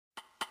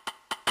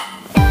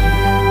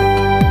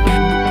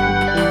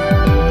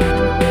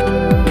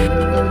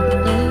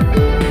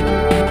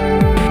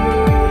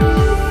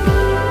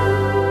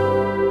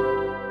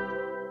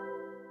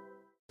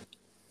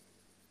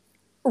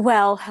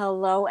Well,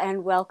 hello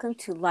and welcome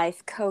to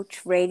Life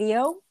Coach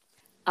Radio.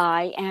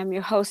 I am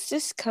your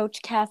hostess,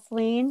 Coach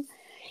Kathleen,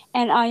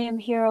 and I am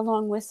here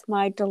along with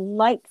my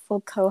delightful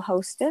co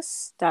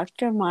hostess,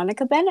 Dr.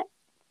 Monica Bennett.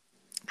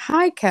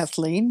 Hi,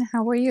 Kathleen.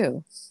 How are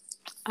you?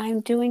 I'm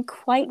doing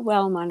quite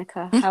well,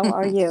 Monica. How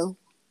are you?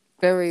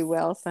 Very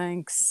well,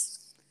 thanks.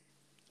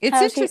 It's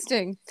How's it?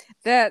 interesting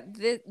that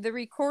the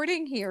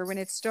recording here when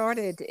it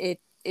started,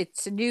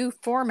 it's a new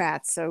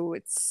format, so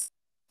it's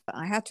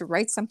I had to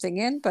write something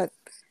in, but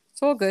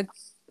it's all good.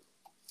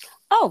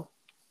 Oh,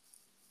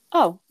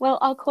 well,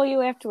 I'll call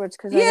you afterwards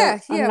because Yeah,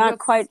 I'm yeah, not well,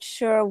 quite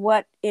sure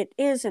what it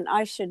is, and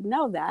I should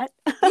know that.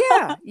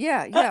 yeah.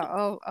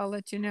 I'll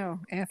let you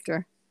know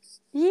after.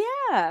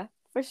 Yeah,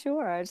 for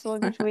sure. As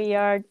long as we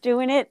are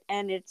doing it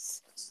and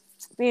it's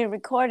being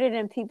recorded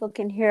and people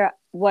can hear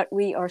what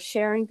we are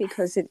sharing,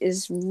 because it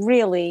is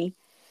really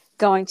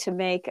going to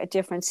make a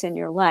difference in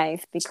your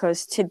life.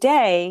 Because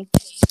today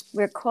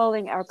we're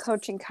calling our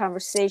coaching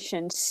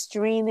conversation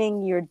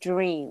Streaming Your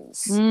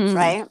Dreams, Mm,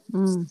 right?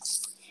 mm,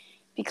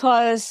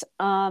 Because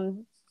I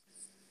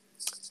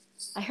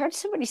heard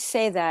somebody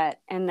say that,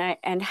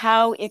 and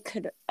how it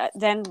could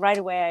then right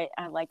away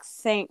I like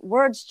think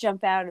words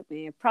jump out at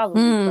me,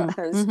 probably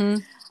because mm-hmm,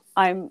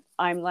 I'm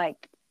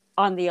like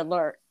on the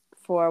alert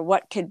for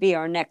what could be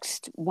our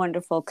next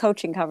wonderful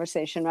coaching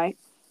conversation, right?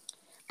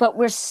 But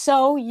we're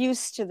so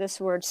used to this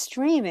word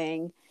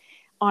streaming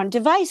on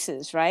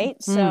devices, right?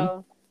 mm,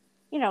 So,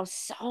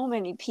 so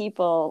many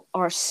people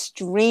are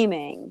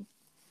streaming,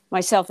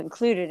 myself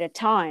included at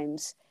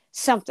times,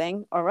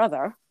 something or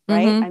other,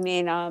 right? mm-hmm, I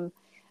mean,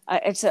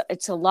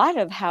 it's a lot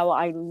of how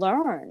I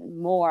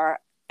learn more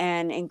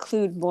and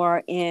include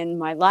more in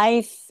my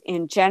life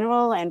in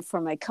general and for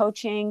my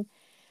coaching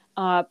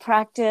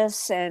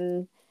practice,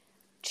 and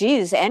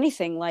geez,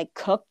 anything like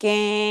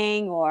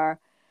cooking or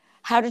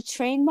how to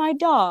train my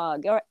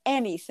dog or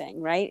anything,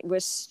 right? We're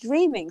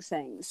streaming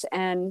things,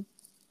 and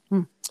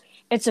mm,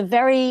 it's a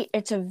very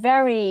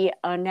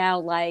now,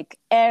 like,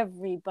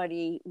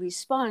 everybody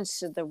responds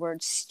to the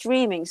word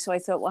streaming. So I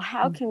thought, well,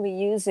 how can we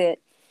use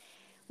it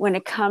when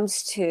it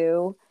comes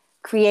to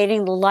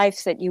creating the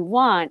life that you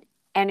want?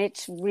 And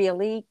it's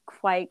really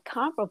quite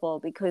comparable,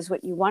 because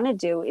what you want to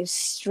do is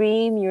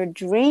stream your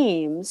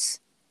dreams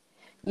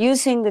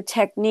using the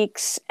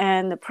techniques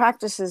and the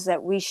practices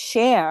that we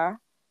share,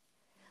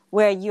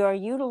 where you're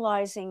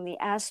utilizing the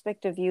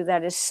aspect of you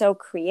that is so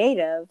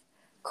creative,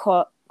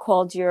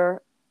 called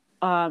your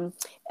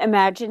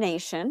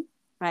imagination,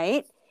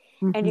 right?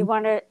 And mm-hmm,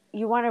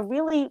 you want to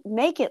really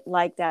make it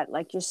like that,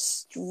 like you're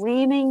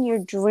streaming your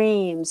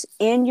dreams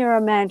in your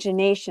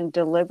imagination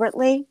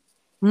deliberately,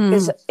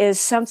 mm, is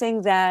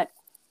something that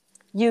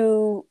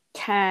you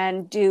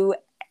can do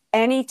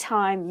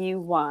anytime you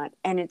want.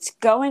 And it's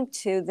going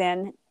to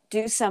then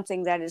do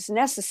something that is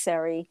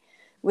necessary,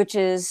 which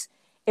is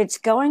it's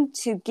going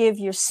to give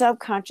your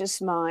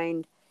subconscious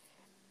mind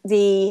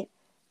the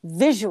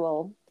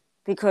visual,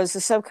 because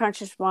the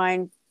subconscious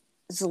mind's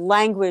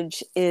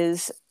language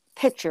is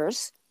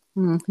pictures.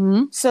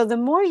 mm-hmm, So the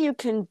more you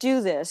can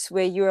do this,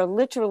 where you're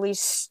literally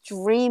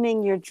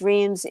streaming your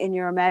dreams in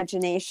your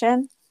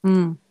imagination,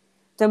 mm,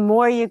 the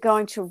more you're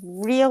going to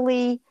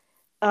really,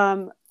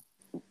 um,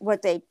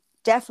 what they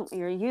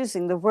definitely are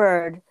using the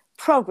word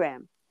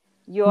program.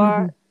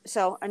 mm-hmm,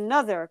 So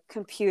another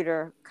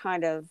computer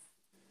kind of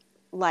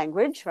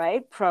language,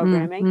 right?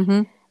 Programming.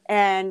 mm-hmm,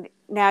 And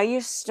now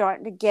you're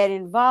starting to get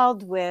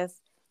involved with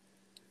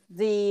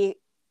the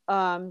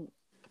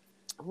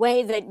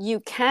way that you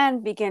can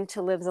begin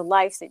to live the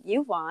life that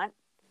you want,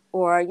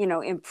 or,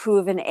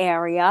 improve an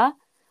area,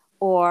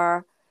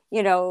 or,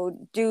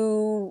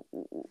 do,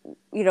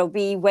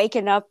 be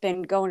waking up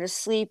and going to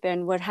sleep,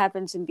 and what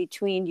happens in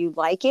between, you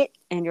like it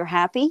and you're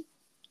happy.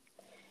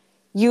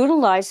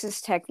 Utilize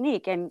this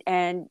technique, and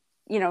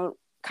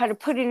kind of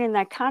put it in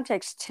that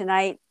context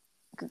tonight.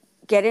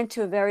 Get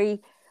into a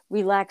very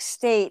relaxed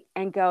state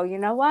and go, you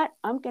know what,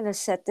 I'm going to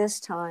set this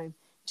time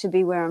to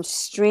be where I'm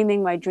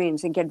streaming my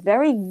dreams, and get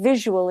very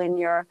visual in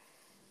your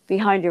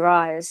behind your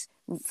eyes.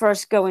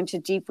 First, go into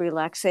deep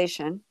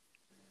relaxation.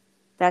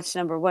 That's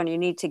number one. You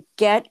need to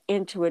get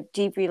into a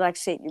deep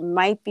relaxation. You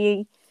might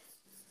be,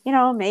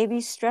 maybe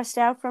stressed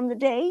out from the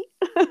day,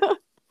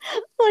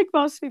 like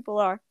most people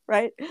are,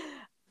 right?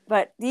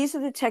 But these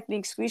are the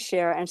techniques we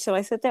share. And so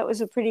I thought that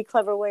was a pretty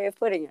clever way of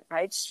putting it,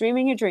 right?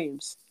 Streaming your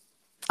dreams.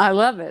 I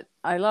love it.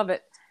 I love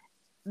it.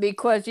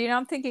 Because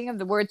I'm thinking of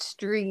the word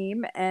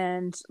stream,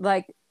 and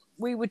like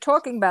we were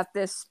talking about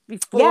this Yes.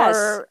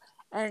 before,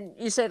 and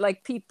you said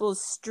like people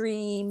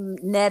stream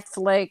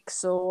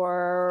Netflix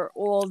or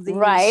all these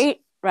Right.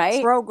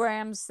 Right.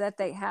 programs that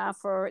they have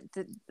for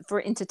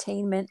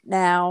entertainment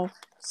now.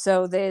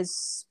 So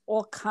there's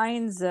all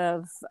kinds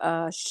of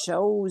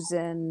shows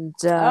and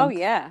Oh,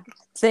 yeah.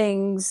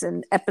 things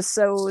and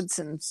episodes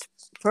and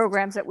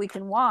programs that we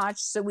can watch,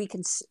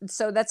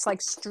 so that's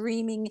like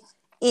streaming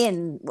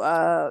in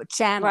Right.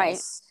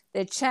 channels.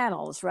 They're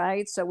channels,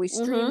 right? So we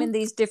stream Mm-hmm. in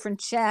these different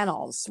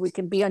channels. We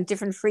can be on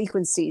different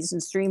frequencies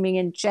and streaming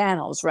in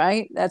channels,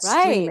 right? That's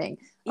Right. streaming.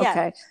 Yeah.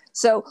 Okay.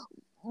 So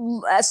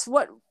that's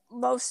what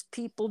most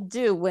people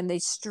do when they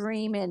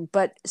stream in.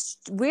 But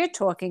we're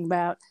talking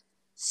about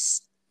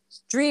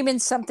streaming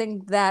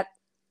something that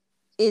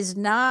is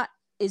not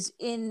is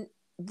in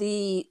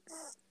the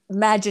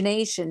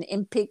imagination,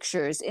 in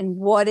pictures, in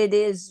what it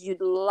is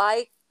you'd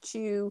like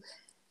to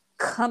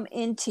come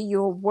into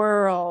your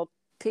world.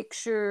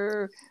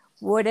 Picture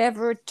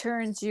whatever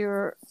turns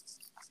you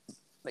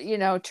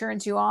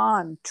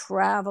on.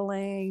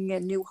 Traveling, a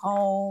new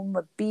home,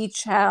 a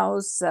beach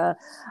house, a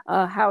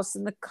house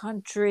in the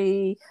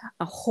country,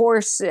 a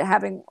horse,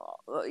 having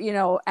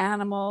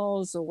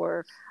animals,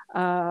 or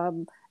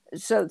um,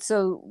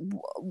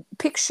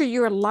 picture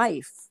your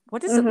life.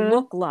 What does it Mm-hmm.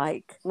 look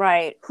like?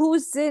 Right.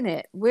 Who's in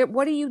it?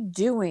 What are you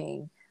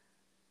doing?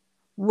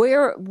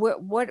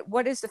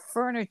 What is the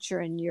furniture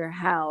in your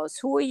house?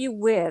 Who are you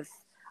with?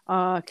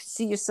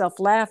 See yourself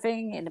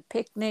laughing in a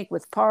picnic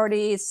with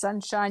parties,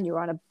 sunshine, you're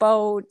on a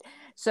boat.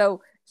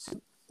 So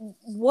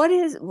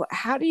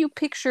how do you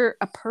picture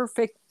a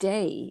perfect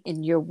day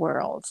in your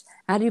world?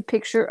 How do you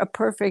picture a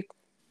perfect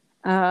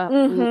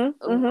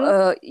Mm-hmm.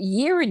 Mm-hmm.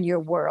 year in your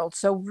world?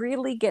 So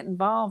really get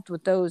involved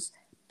with those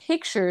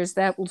pictures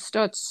that will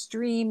start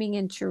streaming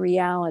into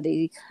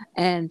reality.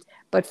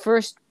 But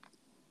first,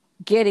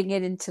 getting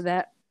it into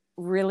that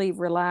really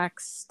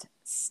relaxed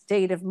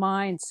state of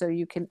mind so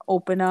you can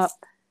open up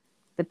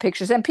the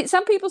pictures. And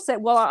some people say,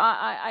 well,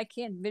 I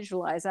can't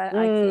visualize. I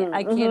can't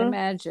Mm-hmm.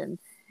 imagine.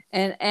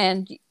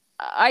 And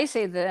I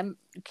say to them,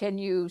 can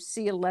you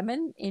see a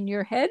lemon in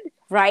your head?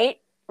 Right.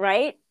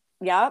 Right.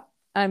 Yep.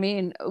 I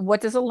mean,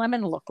 what does a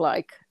lemon look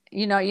like?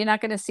 You're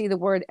not going to see the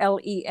word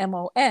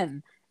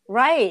LEMON.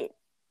 Right.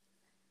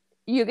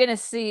 You're going to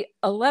see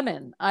a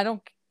lemon. I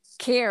don't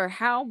care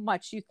how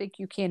much you think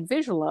you can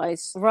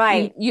visualize.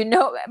 Right.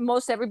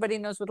 Most everybody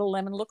knows what a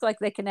lemon looks like.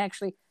 They can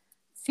actually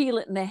feel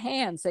it in their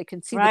hands. They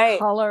can see the Right.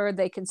 color.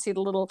 They can see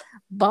the little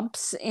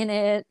bumps in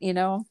it.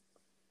 And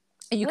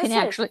you can Listen.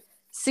 actually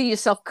see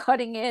yourself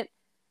cutting it.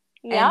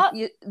 And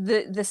Yep.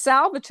 the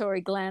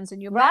salivatory glands in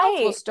your mouth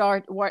will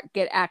Right.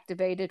 get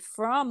activated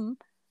from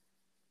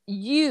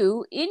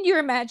you in your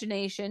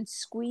imagination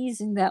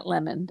squeezing that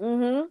lemon.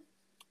 Mm-hmm.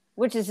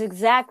 Which is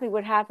exactly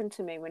what happened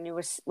to me when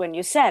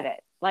you said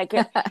it.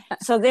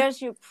 So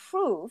there's your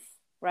proof,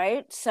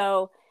 right?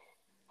 So,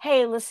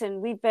 hey,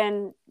 listen, we've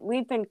been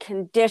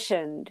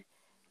conditioned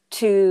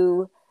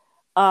to,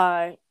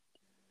 uh,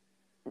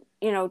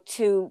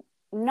 to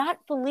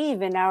not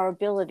believe in our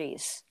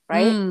abilities,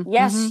 right?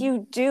 Yes, Mm-hmm.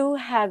 you do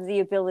have the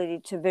ability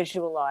to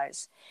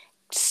visualize.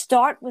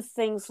 Start with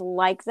things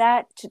like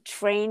that to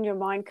train your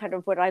mind, kind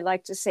of what I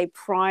like to say,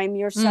 prime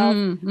yourself.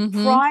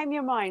 Mm-hmm. Prime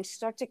your mind,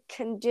 start to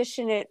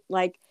condition it,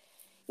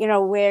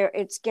 where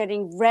it's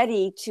getting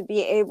ready to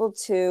be able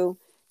to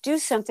do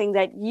something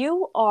that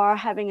you are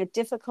having a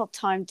difficult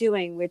time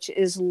doing, which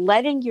is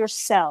letting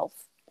yourself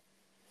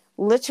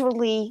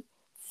literally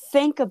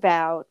think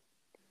about,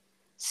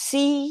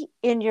 see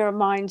in your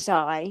mind's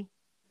eye,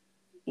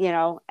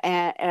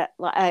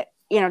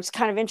 it's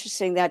kind of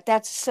interesting that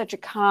that's such a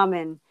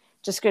common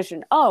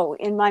description. Oh,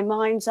 in my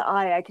mind's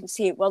eye, I can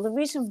see it. Well, the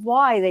reason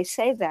why they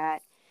say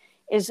that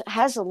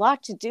has a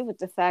lot to do with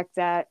the fact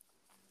that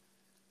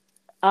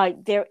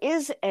there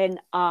is an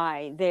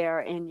eye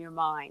there in your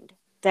mind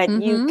that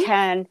you Mm-hmm.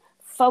 can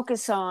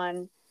focus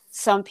on.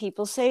 Some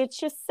people say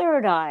it's your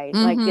third eye,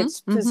 like Mm-hmm.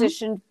 it's Mm-hmm.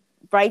 positioned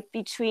right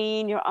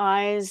between your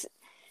eyes,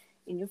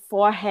 in your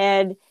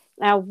forehead.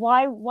 Now,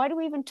 why do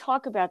we even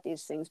talk about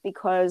these things?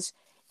 Because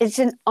it's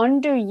an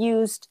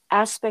underused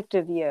aspect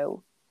of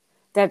you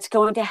that's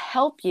going to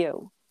help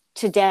you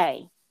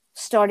today,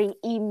 starting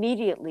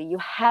immediately. You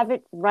have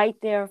it right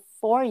there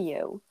for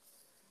you,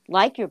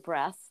 like your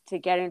breath, to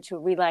get into a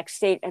relaxed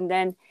state, and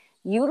then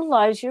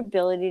utilize your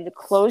ability to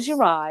close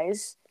your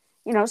eyes,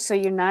 so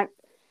you're not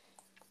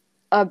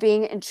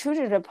being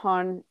intruded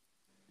upon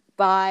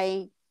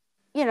by,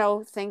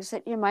 things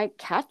that you might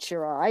catch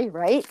your eye,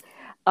 right?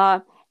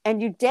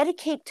 And you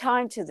dedicate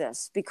time to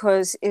this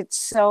because it's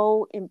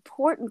so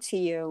important to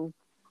you.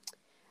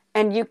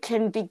 And you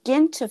can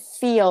begin to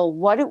feel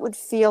what it would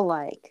feel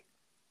like,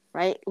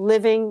 right?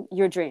 Living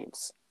your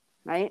dreams,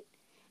 right?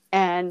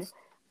 And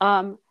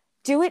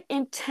do it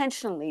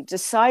intentionally.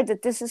 Decide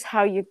that this is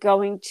how you're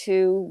going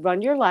to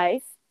run your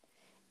life.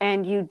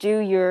 And you do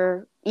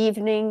your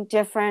evening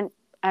different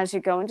as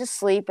you're going to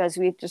sleep, as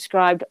we've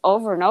described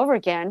over and over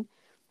again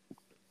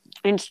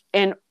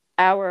in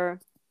our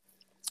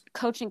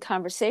coaching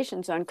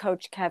conversations on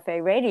Coach Cafe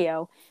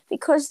Radio,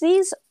 because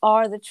these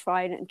are the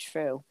tried and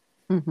true.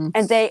 Mm-hmm.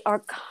 And they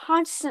are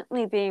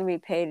constantly being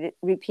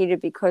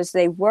repeated because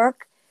they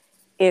work.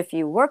 If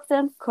you work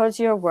them, because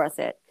you're worth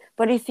it.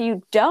 But if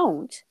you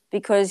don't,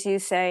 because you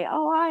say,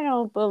 oh, I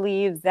don't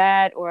believe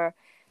that, or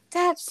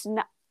that's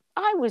not,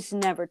 I was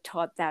never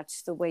taught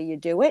that's the way you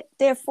do it,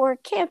 therefore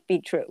it can't be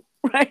true,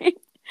 right?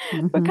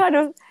 But Mm-hmm. kind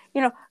of,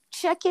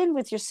 check in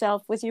with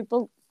yourself, with your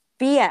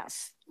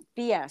BS.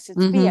 BS, it's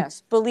Mm-hmm.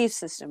 BS, belief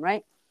system,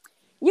 right?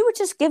 You were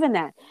just given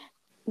that.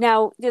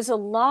 Now, there's a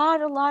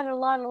lot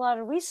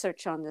of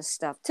research on this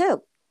stuff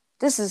too.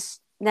 This is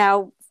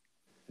now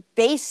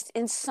based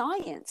in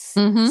science.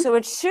 Mm-hmm. So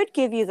it should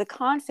give you the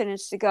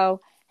confidence to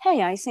go,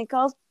 hey, I think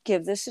I'll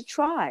give this a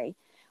try.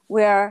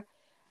 Where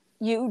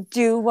you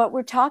do what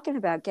we're talking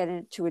about, get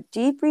into a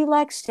deep,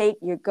 relaxed state.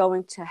 You're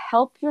going to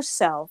help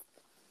yourself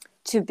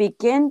to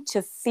begin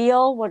to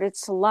feel what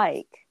it's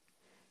like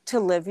to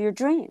live your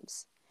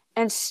dreams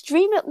and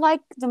stream it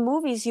like the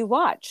movies you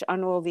watch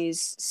on all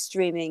these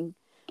streaming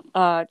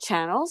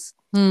channels.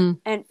 Mm.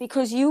 And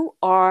because you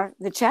are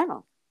the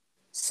channel.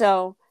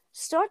 So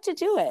start to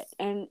do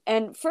it.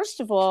 And first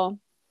of all,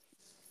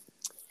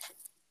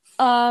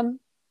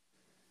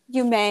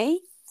 you may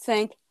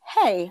think,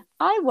 hey,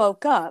 I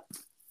woke up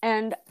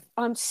and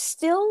I'm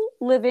still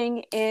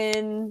living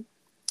in,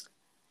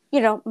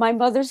 my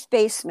mother's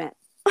basement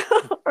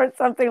or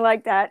something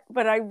like that.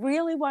 But I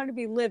really want to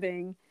be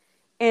living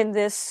in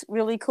this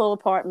really cool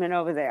apartment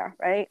over there,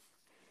 right?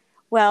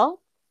 Well,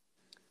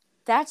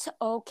 that's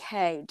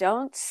okay.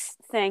 Don't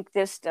think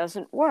this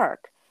doesn't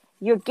work.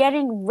 You're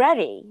getting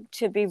ready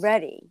to be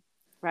ready,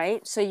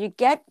 right? So you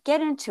get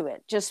into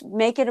it. Just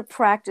make it a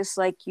practice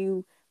like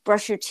you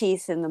brush your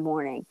teeth in the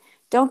morning.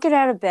 Don't get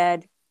out of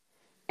bed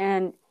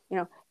and,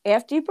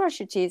 after you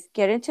brush your teeth,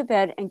 get into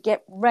bed and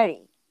get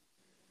ready,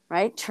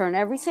 right? Turn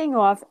everything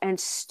off and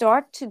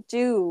start to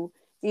do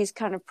these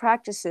kind of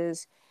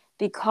practices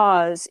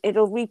because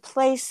it'll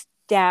replace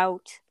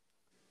doubt,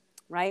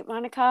 right,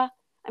 Monica?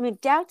 I mean,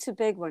 doubt's a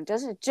big one,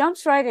 doesn't it?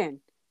 Jumps right in.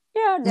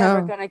 You're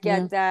never going to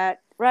get that,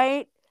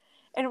 right?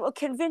 And it will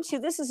convince you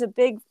this is a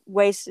big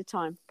waste of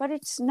time, but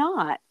it's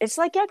not. It's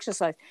like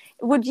exercise.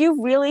 Would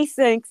you really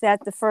think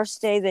that the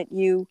first day that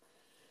you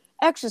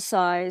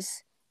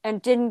exercise and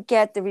didn't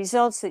get the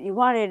results that you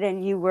wanted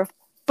and you were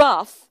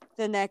buff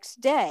the next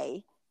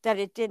day, that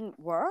it didn't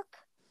work,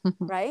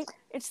 right?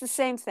 It's the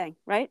same thing,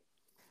 right?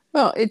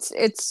 Well, it's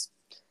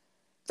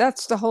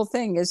that's the whole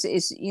thing is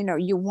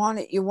you want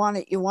it, you want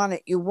it, you want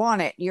it, you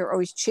want it. You're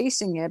always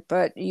chasing it,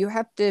 but you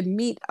have to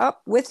meet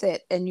up with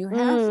it, and you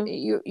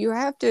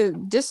have to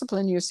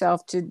discipline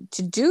yourself to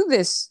do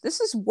this.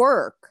 This is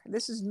work.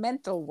 This is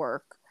mental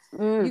work.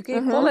 You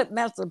can call it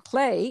mental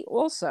play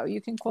also. You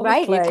can call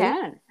it play. You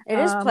can. It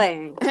is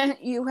playing.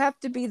 You have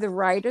to be the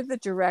writer, the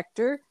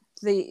director,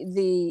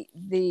 the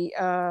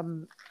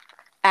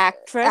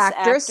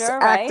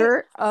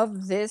actor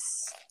of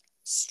this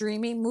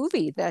streaming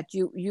movie that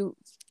you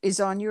is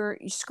on your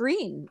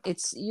screen.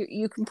 It's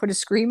you can put a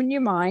screen in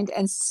your mind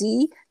and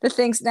see the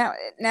things.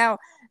 Now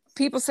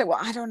people say, well,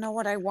 I don't know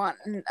what I want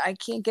and I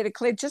can't get it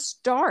clear. Just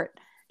start.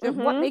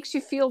 What makes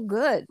you feel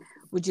good?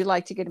 Would you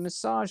like to get a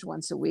massage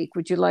once a week?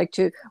 Would you like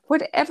to,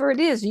 whatever it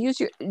is,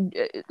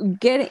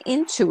 get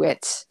into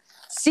it.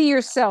 See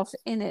yourself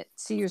in it.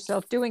 See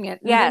yourself doing it.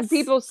 Yes. And then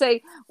people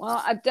say,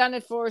 well, I've done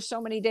it for so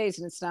many days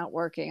and it's not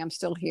working. I'm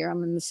still here.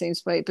 I'm in the same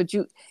spot. But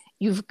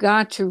you've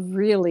got to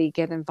really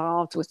get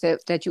involved with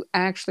it, that you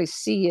actually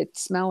see it,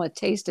 smell it,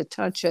 taste it,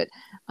 touch it,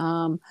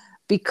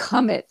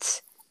 become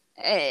it.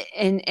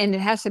 And it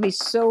has to be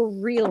so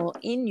real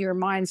in your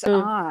mind's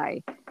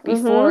eye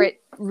before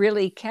it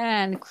really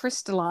can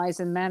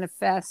crystallize and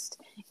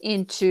manifest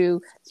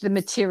into the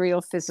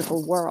material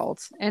physical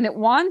world. And it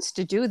wants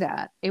to do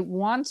that. You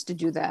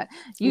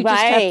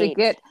just have to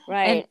get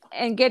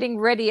and getting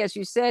ready, as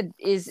you said,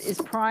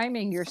 is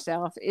priming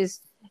yourself, is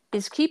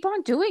keep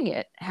on doing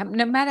it,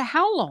 no matter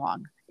how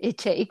long it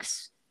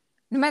takes.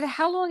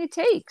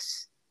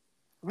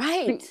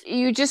 Right.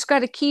 You just got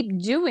to keep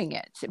doing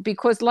it,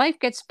 because life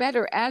gets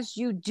better as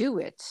you do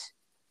it.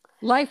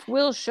 Life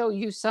will show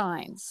you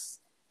signs.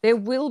 There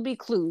will be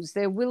clues.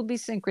 There will be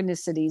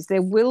synchronicities.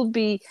 There will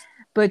be,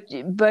 but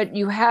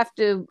you have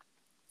to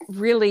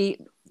really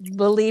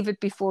believe it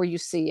before you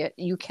see it.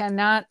 You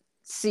cannot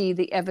see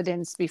the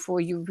evidence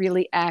before you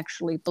really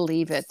actually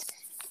believe it.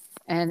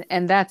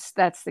 And that's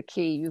the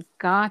key. You've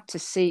got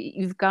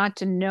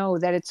to know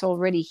that it's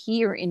already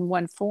here in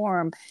one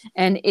form,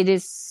 and it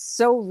is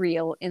so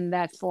real in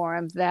that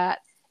form that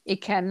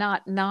it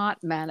cannot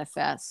not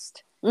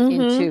manifest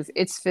into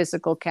its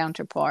physical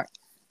counterpart.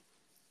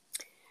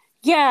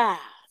 Yeah,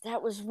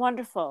 that was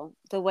wonderful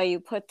the way you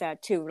put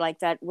that too, like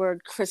that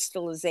word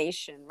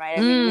crystallization, right?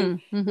 I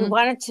mean, we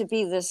want it to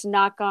be this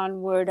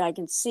knock-on word. I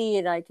can see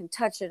it, I can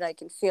touch it, I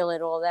can feel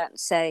it, all that, and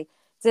say,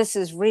 this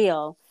is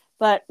real.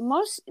 But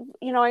most,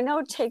 I know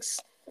it takes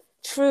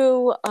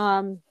true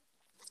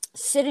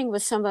sitting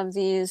with some of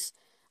these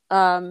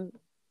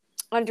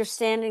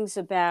understandings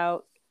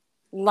about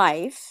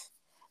life,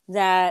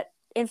 that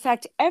in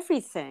fact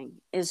everything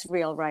is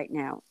real right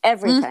now.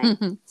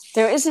 Everything.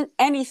 There isn't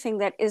anything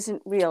that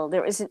isn't real.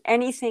 There isn't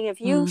anything. If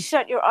you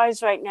shut your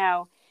eyes right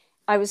now,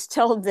 I was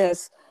told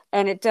this,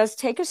 and it does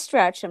take a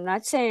stretch. I'm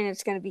not saying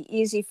it's going to be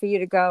easy for you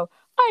to go,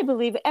 I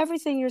believe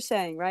everything you're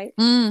saying, right?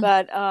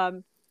 But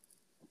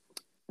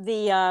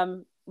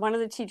one of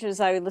the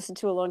teachers I listened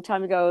to a long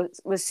time ago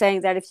was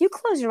saying that if you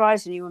close your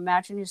eyes and you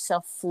imagine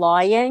yourself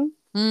flying,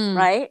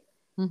 right?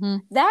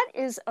 That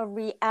is a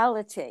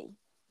reality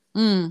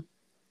in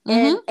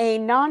a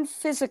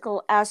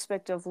non-physical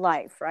aspect of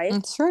life, right?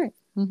 That's right.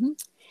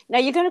 Now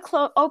you're going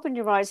to open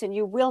your eyes and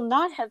you will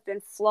not have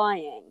been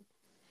flying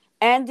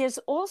And there's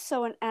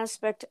also an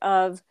aspect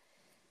of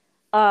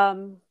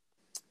um,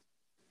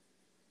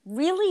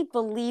 really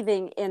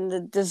believing in the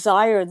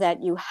desire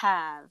that you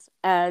have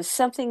as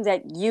something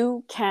that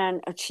you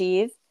can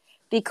achieve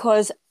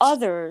because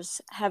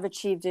others have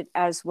achieved it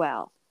as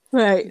well.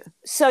 Right.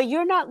 So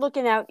you're not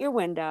looking out your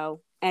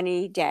window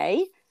any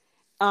day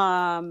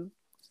um,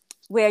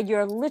 where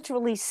you're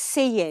literally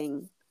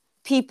seeing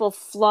people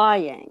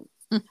flying.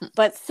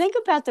 But think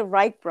about the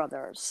Wright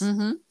brothers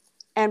Mm-hmm.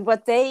 and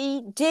what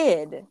they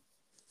did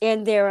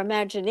in their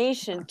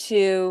imagination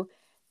to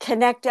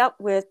connect up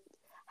with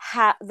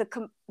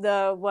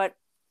the what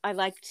I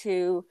like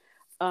to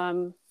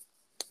um,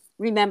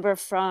 remember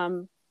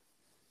from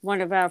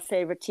one of our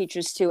favorite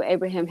teachers too,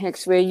 Abraham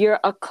Hicks, where you're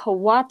a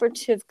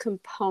cooperative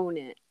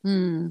component,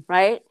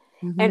 right?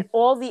 Mm-hmm. And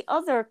all the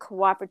other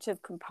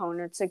cooperative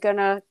components are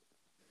gonna,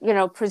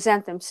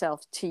 present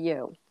themselves to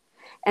you.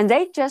 And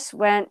they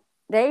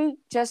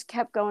just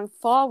kept going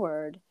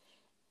forward,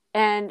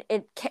 and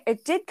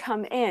it did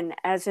come in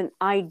as an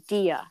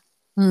idea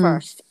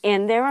first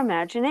in their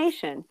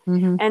imagination,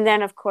 Mm-hmm. and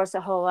then of course a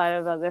whole lot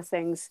of other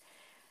things,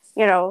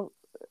 you know,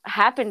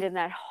 happened in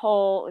that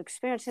whole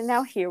experience, and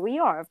now here we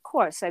are. Of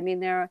course, I mean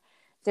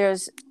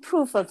there's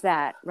proof of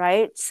that,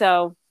 right?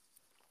 So,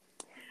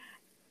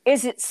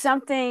 is it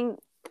something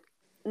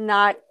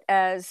not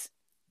as,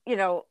 you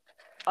know,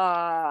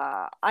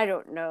 I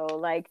don't know,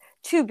 like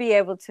to be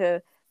able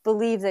to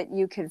believe that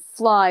you can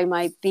fly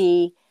might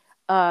be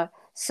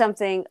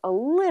something a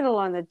little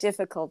on the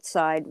difficult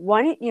side.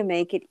 Why don't you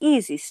make it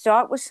easy?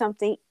 Start with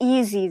something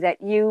easy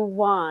that you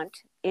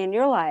want in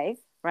your life,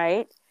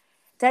 right?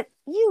 That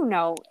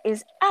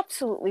is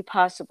absolutely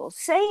possible.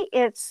 Say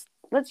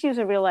let's use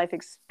a real life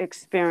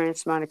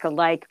experience, Monica,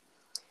 like,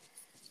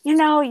 you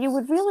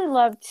would really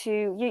love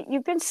to,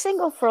 you've been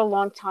single for a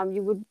long time.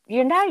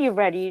 You're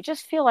ready. You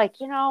just feel like,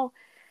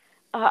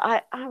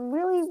 I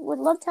really would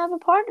love to have a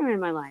partner in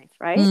my life,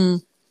 right?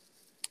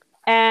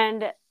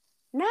 And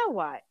now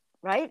what,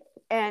 right?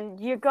 And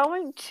you're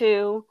going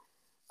to,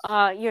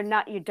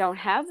 you don't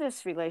have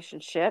this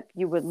relationship.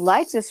 You would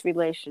like this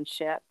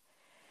relationship.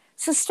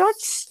 So start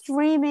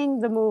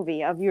streaming the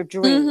movie of your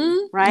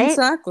dream, right?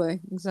 Exactly.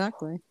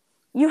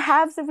 You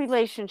have the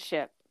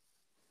relationship.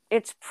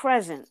 It's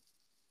present,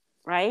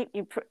 right?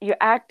 You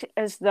act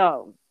as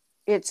though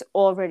it's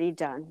already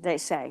done, they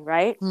say,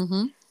 right?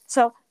 Mm-hmm.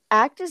 So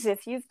act as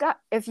if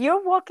if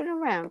you're walking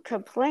around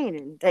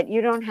complaining that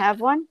you don't have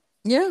one,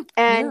 Yeah.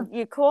 and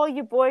you call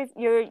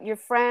your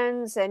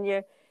friends, and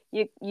you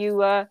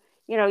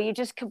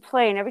just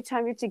complain every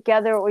time you're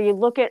together, or you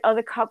look at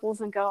other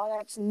couples and go, oh,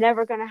 that's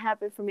never going to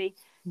happen for me.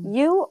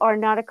 You are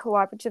not a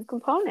cooperative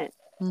component.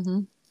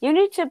 Mm-hmm. You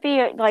need to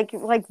be like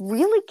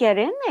really get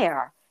in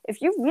there.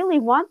 If you really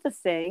want the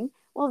thing,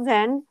 well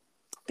then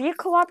be a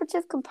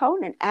cooperative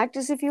component. Act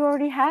as if you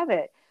already have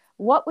it.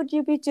 What would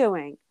you be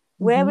doing?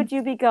 Where would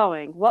you be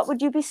going? What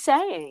would you be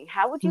saying?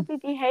 How would you be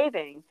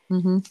behaving?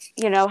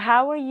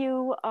 How are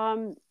you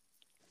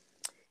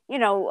you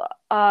know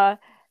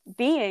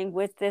being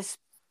with this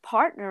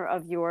partner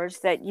of yours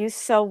that you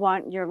so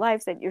want in your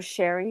life, that you're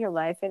sharing your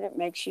life, and it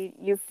makes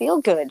you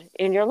feel good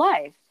in your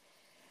life.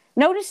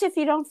 Notice if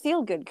you don't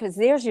feel good, because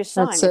there's your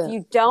sign. That's if it.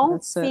 you don't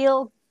That's it.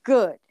 feel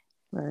good,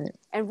 Right.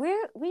 and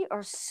we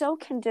are so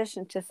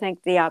conditioned to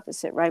think the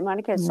opposite, right,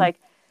 Monica? It's like,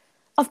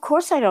 of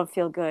course I don't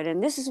feel good,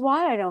 and this is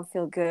why I don't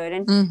feel good.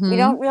 And we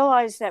don't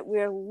realize that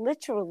we're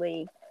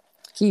literally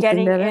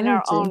Keeping that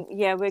energy.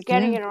 we're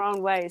getting in our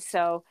own way.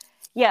 So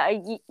yeah,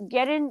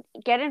 get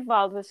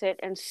involved with it,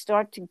 and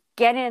start to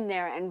get in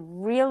there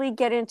and really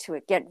get into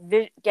it.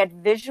 Get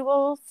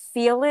visual,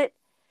 feel it,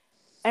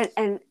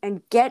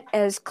 and get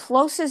as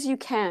close as you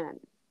can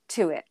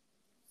to it,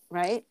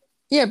 right?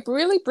 Yeah, but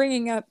really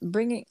bringing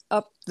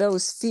up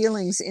those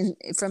feelings in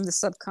from the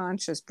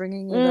subconscious,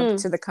 bringing it up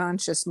to the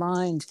conscious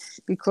mind,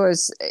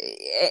 because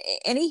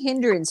any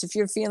hindrance, if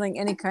you're feeling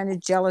any kind of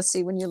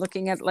jealousy when you're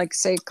looking at, like,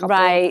 say, a couple,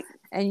 Right.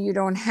 and you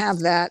don't have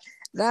that,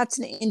 that's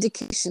an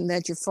indication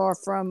that you're far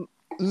from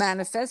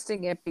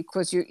manifesting it,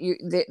 because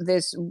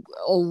there's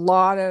a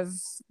lot of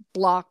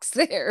blocks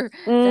there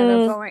that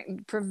are going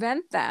to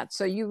prevent that.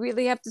 So you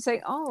really have to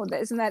say, oh,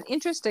 isn't that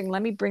interesting?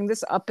 Let me bring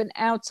this up and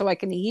out so I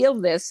can heal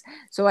this,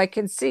 so I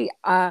can see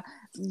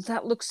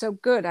that looks so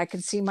good. I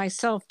can see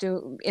myself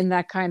in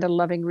that kind of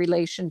loving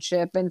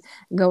relationship, and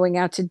going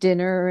out to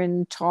dinner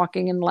and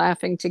talking and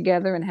laughing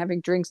together and having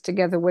drinks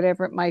together,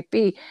 whatever it might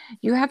be.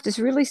 You have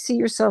to really see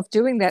yourself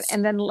doing that,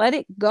 and then let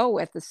it go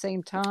at the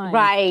same time.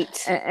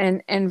 Right.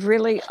 And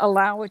really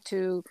allow it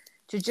to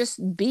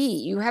just be.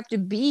 You have to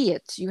be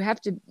it.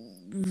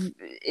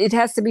 It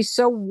has to be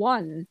so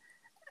one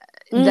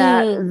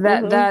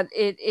that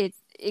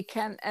it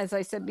can, as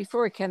I said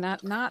before, it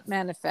cannot not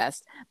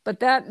manifest. But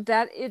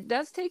that it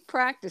does take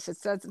practice. It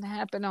doesn't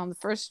happen on the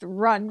first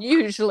run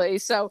usually.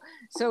 So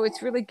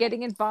it's really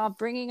getting involved,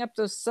 bringing up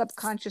those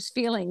subconscious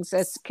feelings,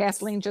 as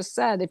Kathleen just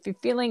said. If you're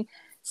feeling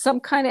some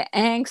kind of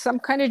angst, some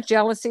kind of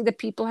jealousy that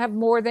people have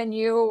more than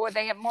you, or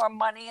they have more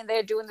money and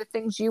they're doing the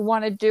things you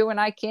want to do, and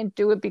I can't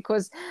do it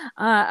because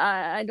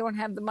I don't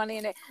have the money.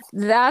 And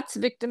that's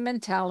victim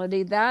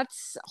mentality.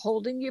 That's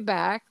holding you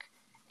back.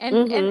 And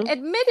Mm-hmm.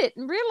 admit it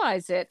and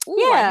realize it. Ooh,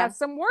 I Yeah. have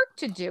some work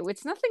to do.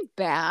 It's nothing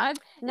bad.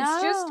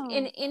 It's just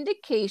an No.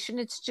 indication.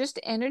 It's just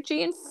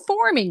energy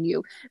informing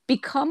you.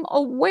 Become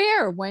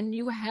aware when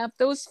you have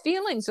those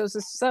feelings. Those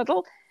are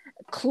subtle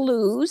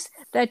clues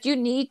that you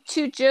need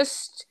to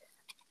just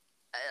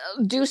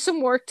do some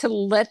work to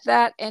let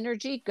that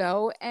energy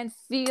go and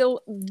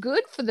feel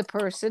good for the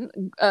person,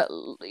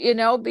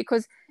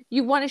 because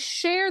you want to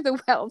share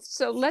the wealth.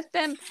 So let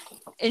them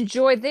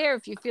enjoy there.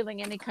 If you're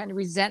feeling any kind of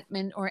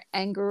resentment or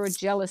anger or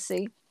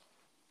jealousy,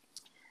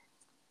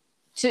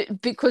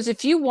 because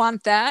if you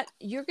want that,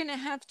 you're going to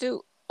have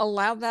to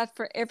allow that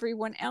for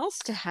everyone else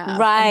to have, and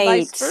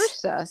vice Right.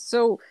 versa.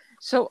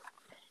 So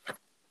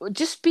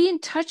just be in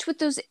touch with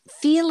those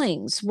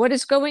feelings. What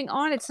is going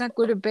on? It's not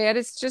good or bad.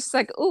 It's just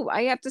like, oh,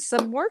 I have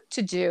some work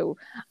to do.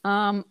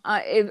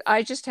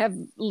 I just have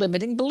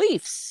limiting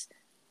beliefs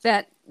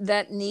that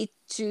need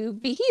to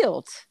be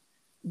healed.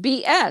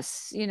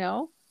 BS,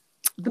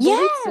 the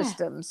belief Yeah.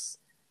 systems.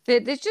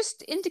 They're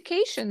just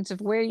indications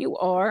of where you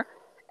are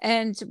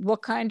and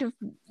what kind of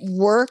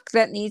work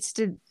that needs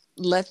to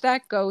let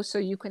that go, so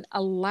you can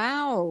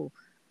allow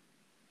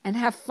and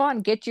have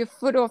fun. Get your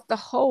foot off the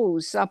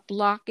hose. Stop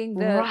blocking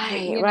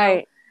Right.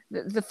 Right.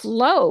 the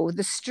flow,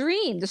 the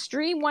stream. The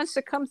stream wants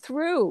to come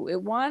through.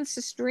 It wants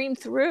to stream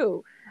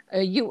through.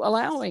 You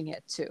allowing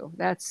it to.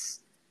 That's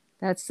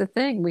the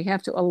thing. We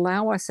have to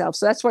allow ourselves.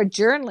 So that's why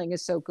journaling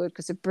is so good,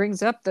 because it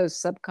brings up those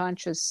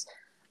subconscious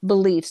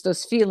beliefs,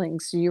 those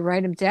feelings. So you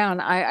write them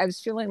down. I was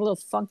feeling a little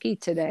funky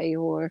today,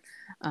 or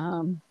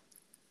so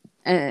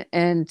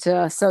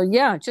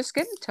yeah, just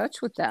get in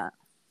touch with that.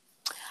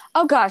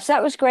 Oh gosh,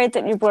 that was great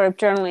that you brought up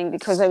journaling,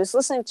 because I was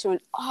listening to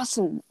an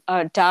awesome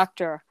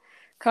doctor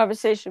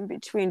conversation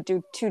between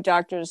two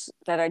doctors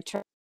that I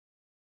turned.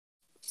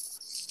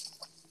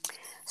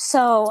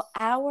 So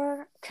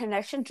our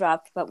connection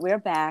dropped, but we're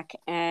back,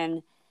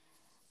 and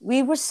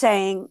we were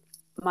saying,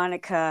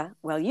 Monica,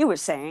 well, you were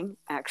saying,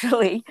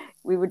 actually,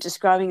 we were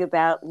describing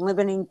about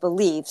limiting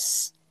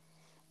beliefs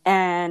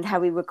and how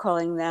we were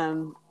calling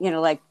them,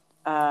 like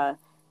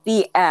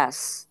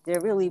BS.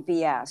 They're really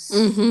BS,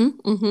 Mm-hmm,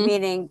 mm-hmm.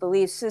 meaning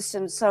belief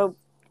systems. So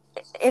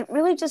it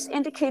really just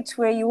indicates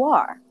where you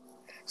are.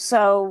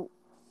 So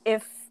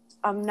if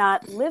I'm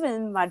not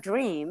living my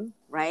dream,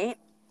 right?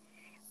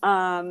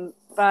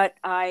 But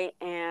I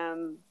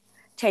am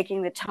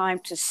taking the time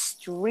to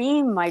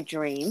stream my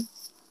dream,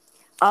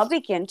 I'll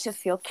begin to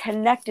feel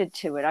connected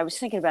to it. I was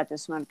thinking about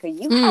this, Monica.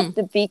 You have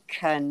to be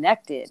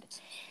connected.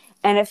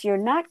 And if you're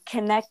not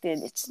connected,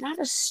 it's not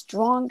a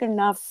strong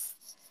enough,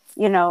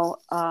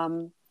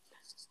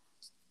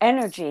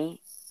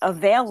 energy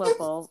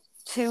available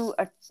to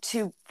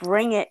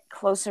bring it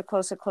closer,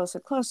 closer, closer,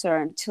 closer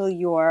until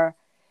you're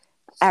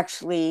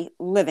actually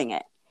living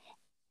it.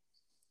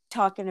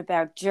 Talking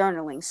about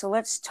journaling. So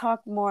let's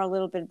talk a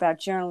little bit about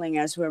journaling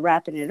as we're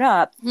wrapping it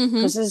up,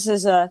 because this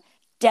is a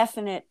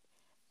definite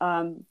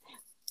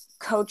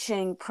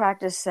coaching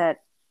practice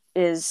that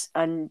it's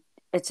an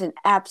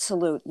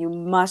absolute. You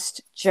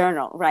must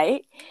journal,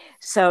 right?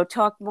 So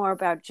talk more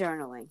about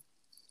journaling.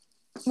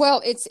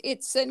 Well,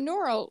 it's a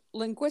neuro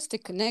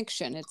linguistic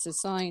connection. It's a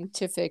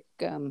scientific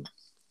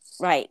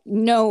right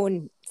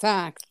known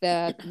fact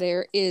that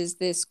there is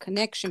this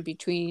connection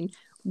between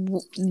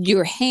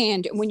your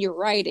hand when you're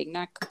writing,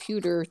 not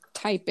computer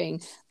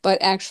typing,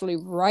 but actually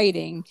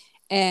writing,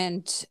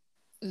 and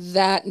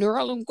that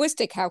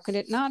neurolinguistic. How can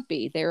it not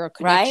be? There are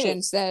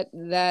connections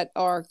that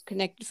are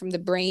connected from the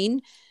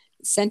brain,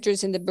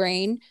 centers in the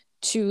brain,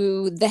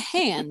 to the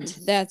hand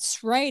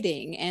that's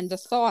writing and the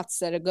thoughts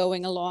that are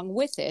going along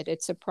with it.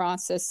 It's a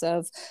process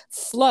of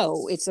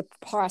flow. It's a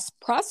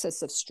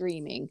process of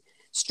streaming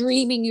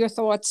your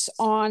thoughts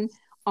on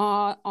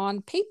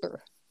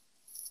paper.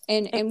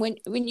 And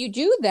when you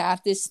do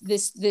that,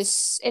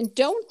 this and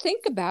don't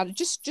think about it,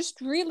 just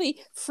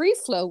really free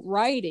flow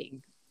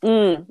writing.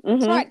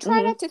 Try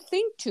not to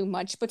think too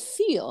much, but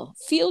feel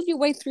your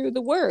way through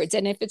the words.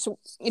 And if it's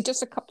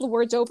just a couple of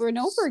words over and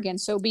over again,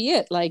 so be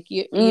it. Like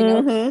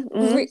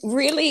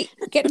really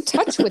get in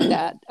touch with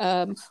that.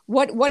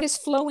 What is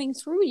flowing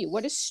through you?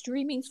 What is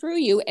streaming through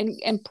you?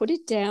 And put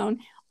it down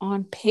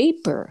on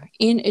paper,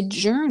 in a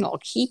journal.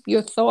 Keep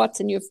your thoughts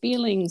and your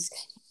feelings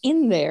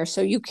in there,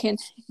 so you can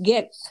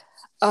get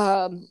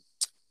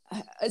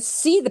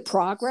see the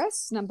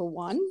progress, number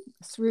one,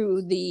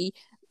 through the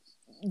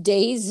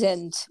days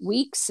and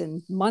weeks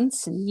and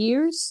months and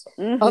years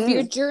of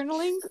your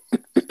journaling,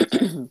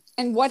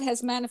 and what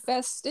has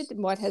manifested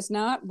and what has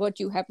not, what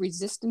you have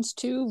resistance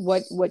to,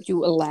 what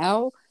you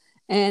allow.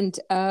 And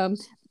I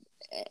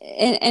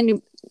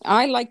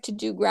like to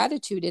do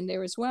gratitude in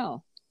there as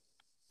well.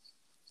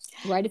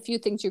 Write a few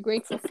things you're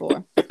grateful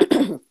for.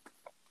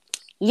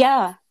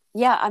 Yeah.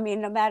 I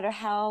mean, no matter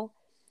how,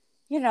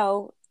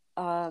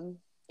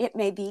 it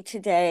may be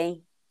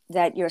today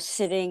that you're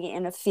sitting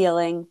in a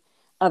feeling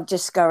of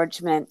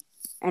discouragement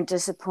and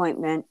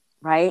disappointment,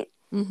 right?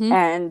 Mm-hmm.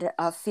 And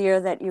a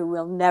fear that you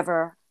will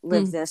never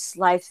live this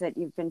life that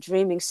you've been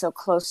dreaming so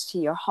close to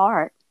your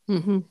heart.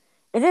 Mm-hmm.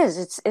 It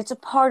is. It's a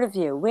part of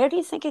you. Where do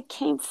you think it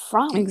came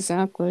from?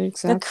 Exactly.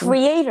 The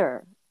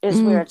creator is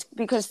Mm-hmm. where it's,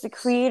 because the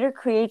creator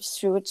creates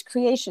through its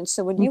creation.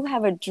 So when you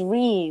have a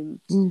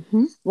dream,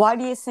 Mm-hmm. why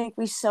do you think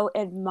we so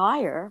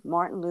admire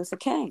Martin Luther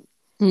King?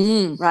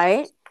 Mm-hmm.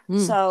 Right?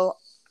 Mm-hmm. So,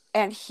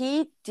 and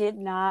he did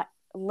not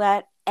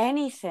let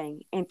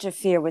anything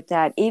interfere with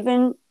that,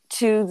 even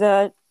to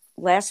the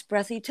last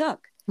breath he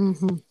took.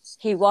 Mm-hmm.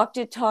 He walked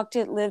it, talked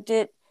it, lived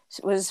it,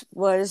 was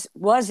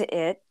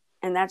it,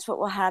 and that's what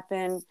will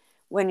happen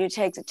when you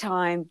take the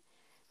time.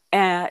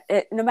 No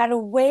matter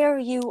where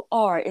you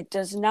are, it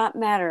does not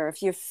matter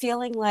if you're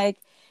feeling like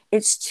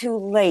it's too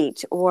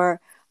late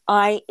or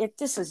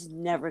this is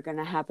never going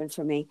to happen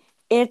for me.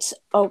 It's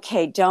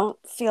okay. Don't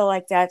feel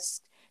like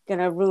that's going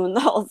to ruin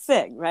the whole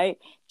thing, right?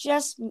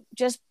 Just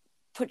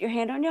put your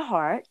hand on your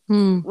heart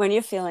when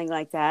you're feeling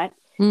like that.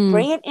 Mm-hmm.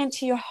 Bring it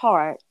into your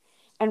heart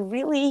and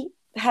really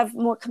have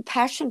more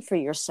compassion for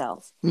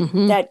yourself,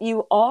 Mm-hmm. that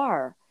you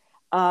are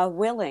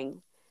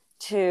willing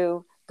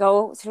to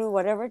go through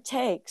whatever it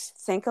takes.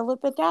 Think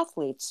Olympic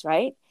athletes,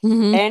 right?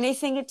 Mm-hmm.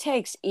 Anything it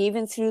takes,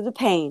 even through the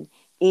pain,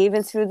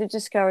 even through the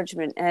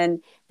discouragement.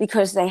 And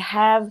because they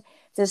have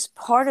this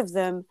part of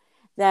them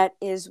that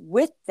is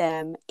with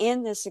them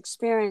in this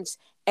experience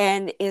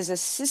and is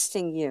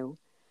assisting you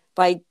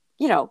by,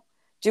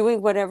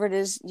 doing whatever it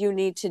is you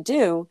need to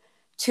do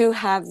to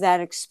have that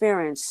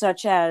experience,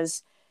 such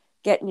as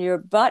getting your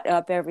butt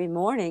up every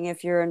morning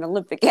if you're an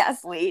Olympic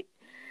athlete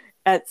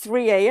at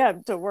 3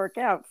 a.m. to work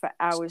out for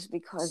hours,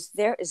 because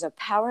there is a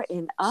power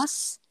in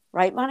us,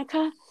 right,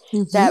 Monica,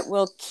 that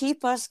will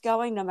keep us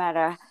going no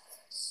matter,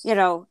 you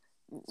know,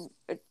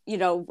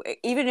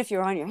 even if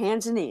you're on your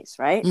hands and knees,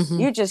 right? Mm-hmm.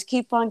 You just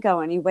keep on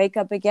going. You wake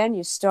up again,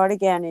 you start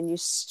again, and you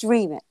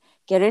stream it.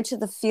 Get into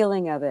the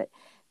feeling of it.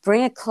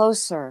 Bring it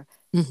closer.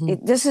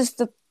 Mm-hmm. This is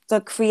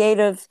the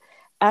creative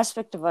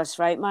aspect of us,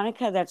 right,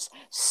 Monica? That's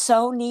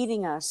so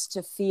needing us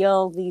to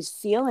feel these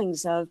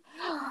feelings of,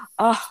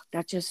 oh,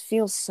 that just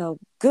feels so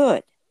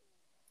good.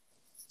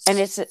 And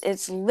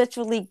it's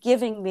literally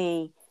giving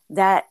me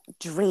that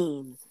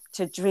dream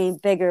to dream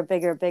bigger,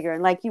 bigger, bigger.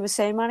 And like you were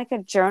saying, Monica,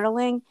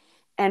 journaling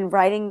and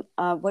writing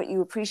what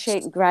you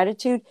appreciate and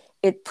gratitude,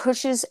 it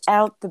pushes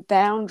out the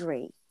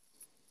boundary.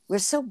 We're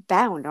so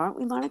bound, aren't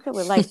we, Monica?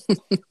 We're like,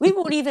 we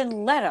won't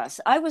even let us.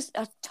 I was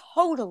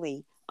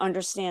totally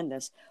understand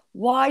this.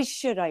 Why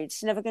should I?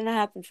 It's never going to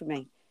happen for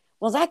me.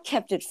 Well, that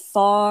kept it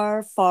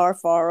far, far,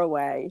 far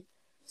away,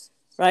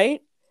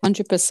 right?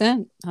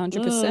 100%.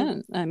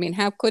 100%. I mean,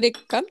 how could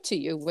it come to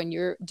you when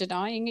you're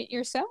denying it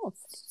yourself?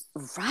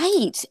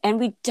 Right. And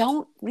we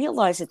don't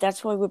realize it.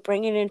 That's why we're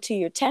bringing it into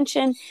your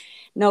attention.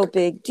 No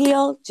big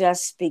deal.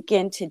 Just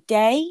begin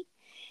today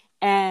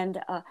and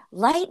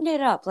lighten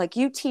it up. Like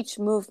you teach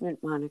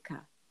movement,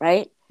 Monica,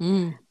 right?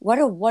 What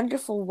a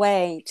wonderful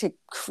way to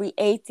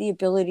create the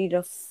ability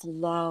to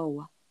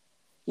flow.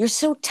 You're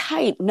so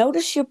tight.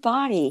 Notice your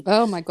body.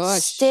 Oh my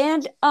gosh.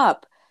 Stand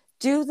up.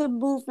 Do the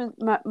movement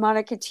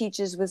Monica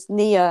teaches with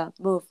Nia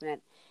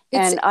movement.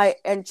 It's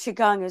And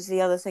Qigong is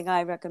the other thing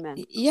I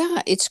recommend.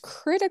 Yeah, it's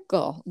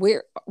critical. We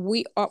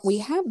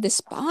have this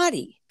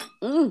body.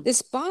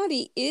 This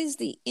body is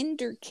the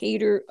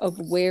indicator of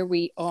where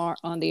we are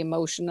on the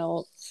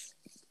emotional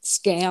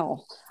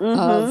scale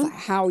of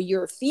how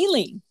you're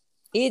feeling.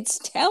 It's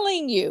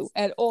telling you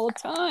at all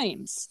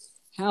times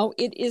how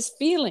it is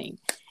feeling.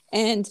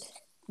 And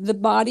the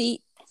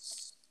body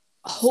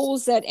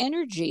holds that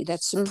energy,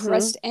 that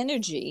suppressed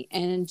energy,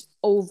 and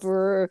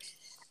over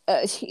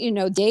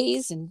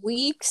days and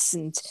weeks,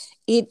 and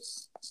it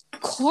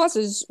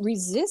causes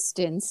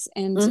resistance,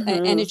 and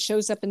it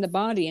shows up in the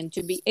body. And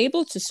to be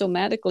able to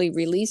somatically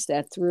release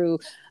that through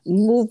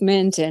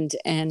movement and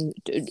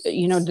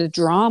the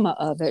drama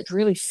of it,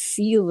 really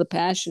feel the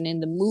passion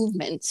in the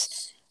movement,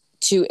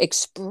 to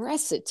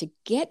express it, to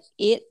get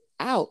it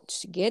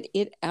out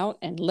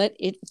and let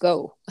it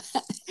go.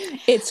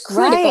 It's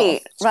critical.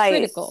 It's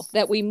critical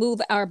that we move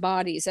our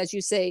bodies, as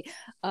you say.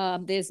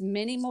 There's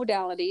many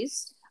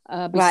modalities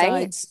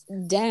besides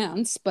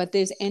dance, but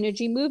there's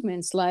energy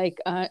movements like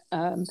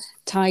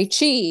Tai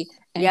Chi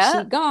and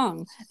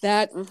Qigong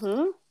that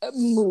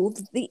move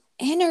the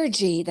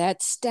energy,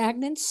 that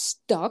stagnant,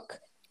 stuck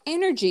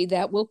energy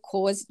that will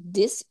cause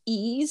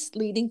dis-ease,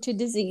 leading to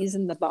disease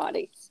in the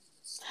body.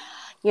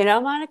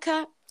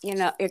 Monica,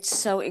 it's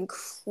so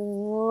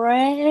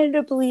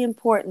incredibly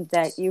important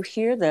that you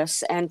hear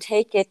this and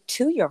take it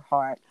to your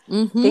heart,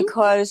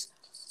 because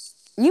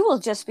you will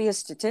just be a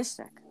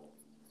statistic.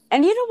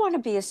 And you don't want to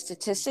be a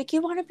statistic.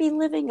 You want to be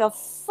living a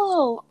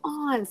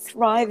full-on,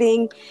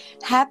 thriving,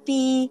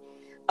 happy,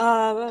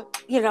 full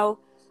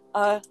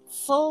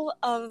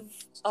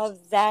of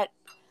that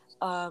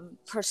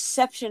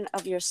perception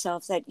of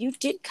yourself that you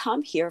did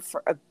come here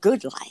for a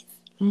good life.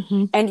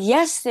 And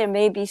yes, there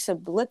may be some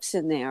blips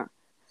in there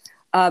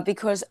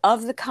because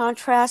of the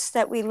contrast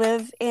that we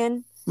live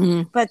in.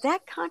 Mm. But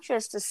that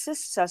contrast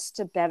assists us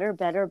to better,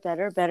 better,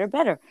 better, better,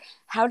 better.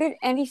 How did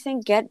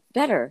anything get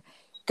better?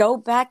 Go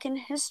back in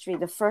history,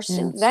 the first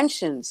Yeah.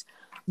 inventions,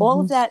 all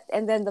Mm-hmm. of that.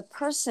 And then the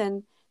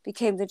person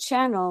became the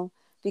channel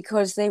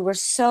because they were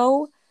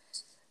so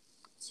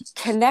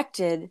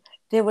connected.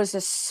 There was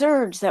a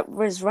surge that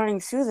was running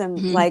through them,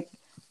 Mm-hmm. like,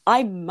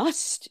 I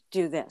must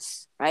do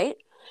this, right?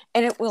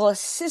 And it will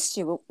assist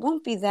you. It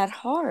won't be that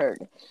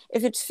hard.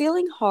 If it's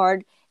feeling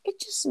hard, it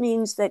just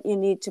means that you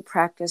need to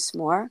practice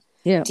more.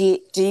 Yeah.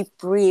 Deep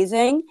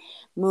breathing,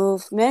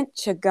 movement,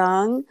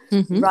 qigong,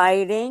 Mm-hmm.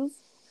 writing,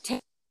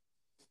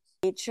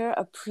 nature,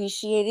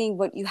 appreciating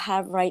what you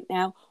have right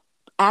now,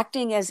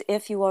 acting as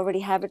if you already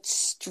have it,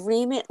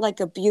 stream it like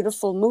a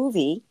beautiful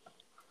movie,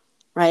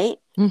 right?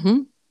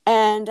 Mm-hmm.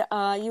 And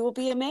you will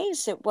be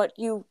amazed at what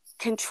you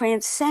can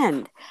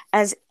transcend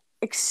as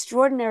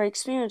extraordinary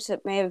experience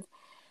that may have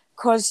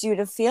caused you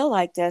to feel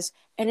like this,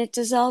 and it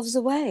dissolves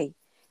away.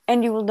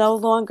 And you will no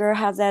longer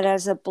have that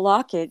as a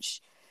blockage.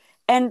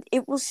 And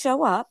it will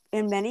show up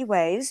in many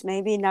ways,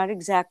 maybe not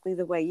exactly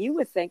the way you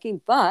were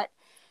thinking, but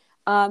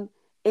um,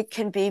 it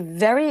can be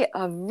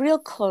a real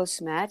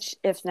close match,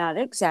 if not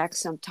exact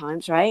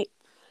sometimes, right?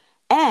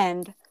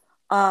 And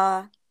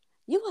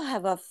you will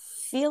have a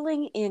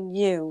feeling in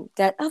you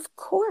that, of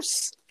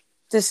course,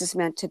 this is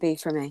meant to be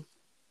for me,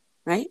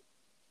 right?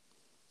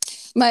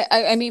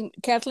 I mean,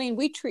 Kathleen,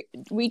 we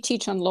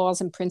teach on laws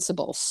and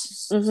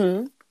principles,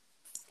 Mm-hmm.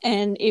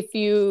 and if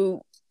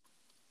you,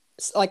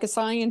 like a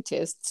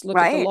scientist, look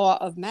at the Right. law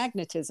of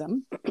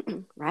magnetism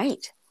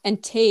Right.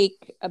 and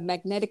take a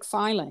magnetic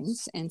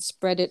filings and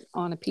spread it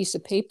on a piece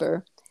of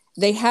paper,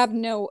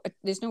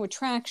 there's no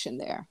attraction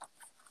there.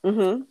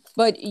 Mm-hmm.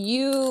 But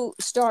you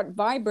start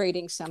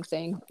vibrating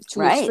something to its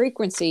Right.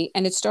 frequency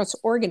and it starts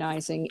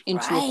organizing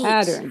into a Right.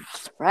 pattern.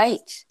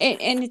 Right.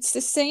 And it's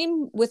the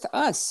same with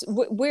us.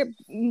 We're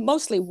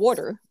mostly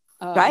water.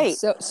 Right.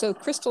 So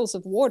crystals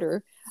of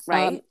water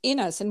Right. in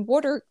us, and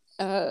water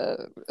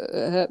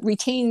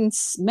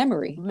retains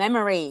memory.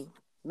 Memory.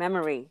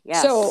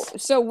 Yes.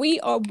 So we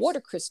are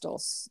water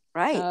crystals,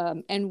 Right.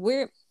 and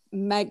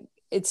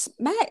it's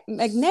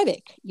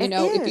magnetic. You It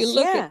know, if you is.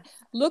 Yeah.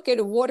 look at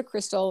a water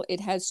crystal, it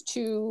has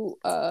two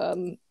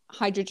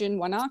hydrogen,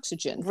 one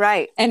oxygen,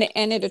 Right. and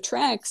it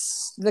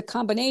attracts the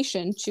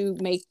combination to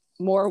make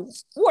more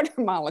water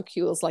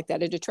molecules like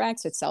that. It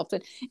attracts itself,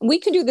 and we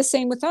can do the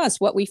same with us.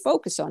 What we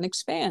focus on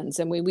expands,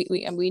 and we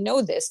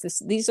know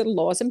these are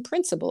laws and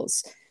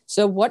principles.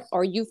 So what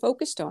are you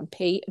focused on?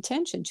 Pay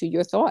attention to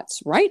your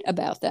thoughts, write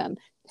about them,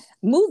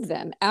 move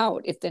them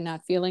out if they're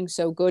not feeling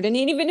so good, and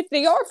even if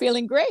they are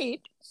feeling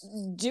great,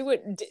 do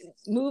it,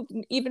 move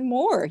even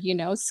more,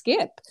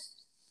 skip,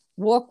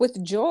 walk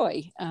with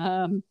joy.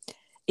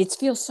 It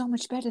feels so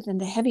much better than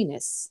the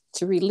heaviness,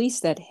 to release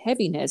that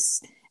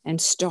heaviness and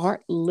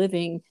start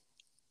living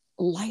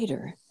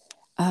lighter.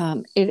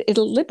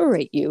 It'll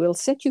liberate you. It'll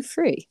set you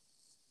free.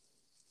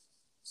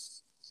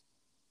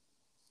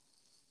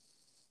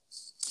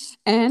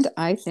 And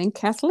I think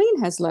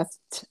Kathleen has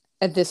left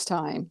at this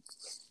time.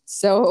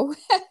 So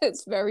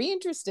it's very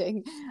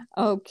interesting.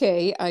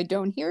 Okay, I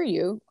don't hear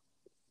you,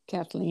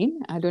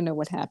 Kathleen. I don't know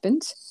what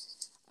happened.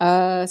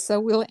 So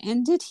we'll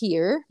end it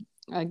here.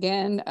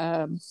 Again,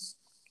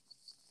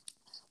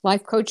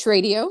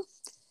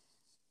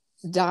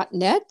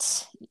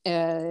 lifecoachradio.net,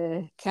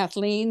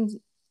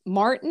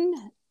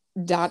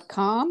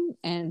 KathleenMartin.com,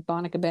 and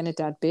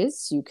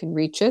BonicaBennett.biz. You can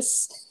reach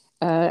us.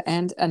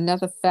 And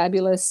another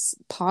fabulous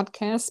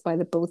podcast by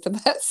the both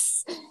of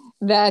us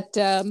that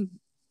the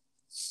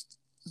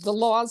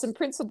laws and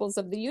principles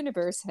of the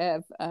universe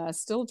have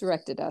still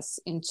directed us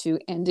into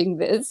ending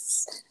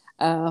this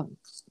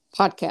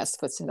podcast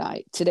for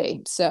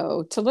today.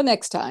 So till the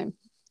next time,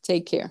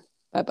 take care.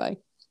 Bye-bye.